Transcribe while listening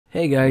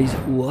Hey guys,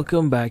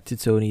 welcome back to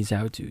Tony's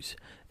How To's.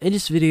 In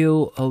this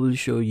video, I will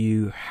show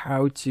you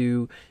how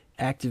to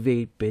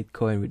activate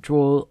Bitcoin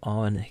withdrawal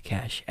on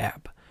Cash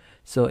App.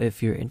 So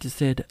if you're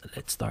interested,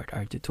 let's start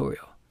our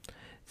tutorial.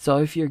 So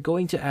if you're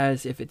going to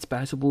ask if it's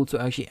possible to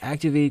actually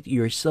activate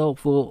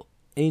yourself, well,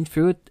 in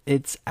truth,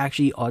 it's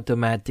actually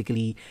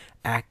automatically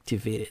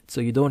activated.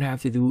 So you don't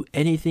have to do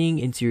anything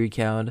into your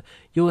account.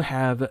 You'll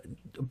have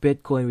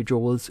Bitcoin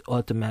withdrawals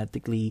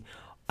automatically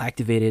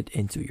activated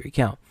into your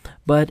account.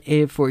 But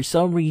if for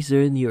some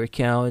reason your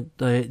account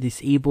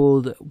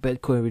disabled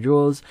Bitcoin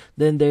withdrawals,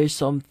 then there's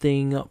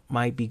something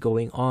might be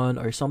going on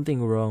or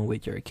something wrong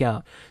with your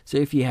account. So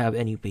if you have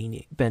any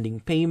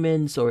pending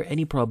payments or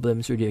any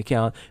problems with your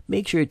account,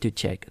 make sure to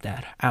check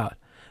that out.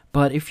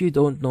 But if you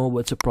don't know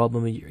what's the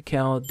problem with your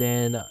account,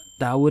 then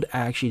that would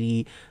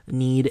actually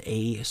need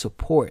a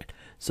support.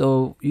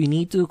 So you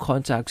need to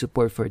contact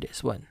support for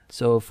this one.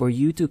 So for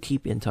you to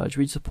keep in touch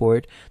with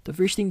support, the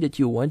first thing that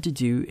you want to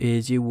do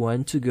is you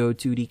want to go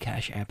to the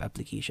Cash App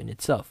application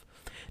itself.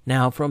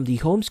 Now from the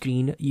home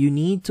screen, you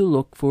need to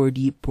look for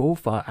the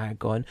profile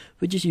icon,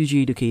 which is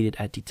usually located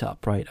at the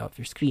top right of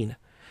your screen.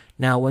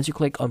 Now, once you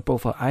click on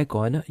profile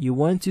icon, you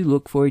want to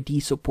look for the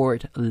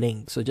support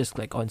link. So just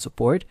click on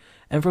support,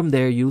 and from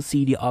there, you'll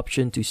see the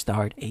option to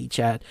start a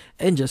chat,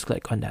 and just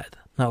click on that.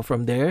 Now,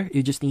 from there,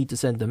 you just need to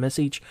send the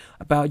message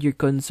about your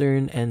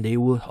concern, and they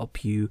will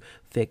help you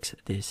fix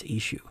this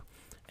issue.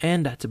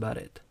 And that's about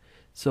it.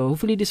 So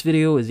hopefully this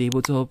video is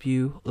able to help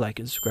you. Like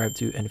and subscribe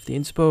to NFT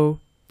Inspo.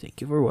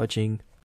 Thank you for watching.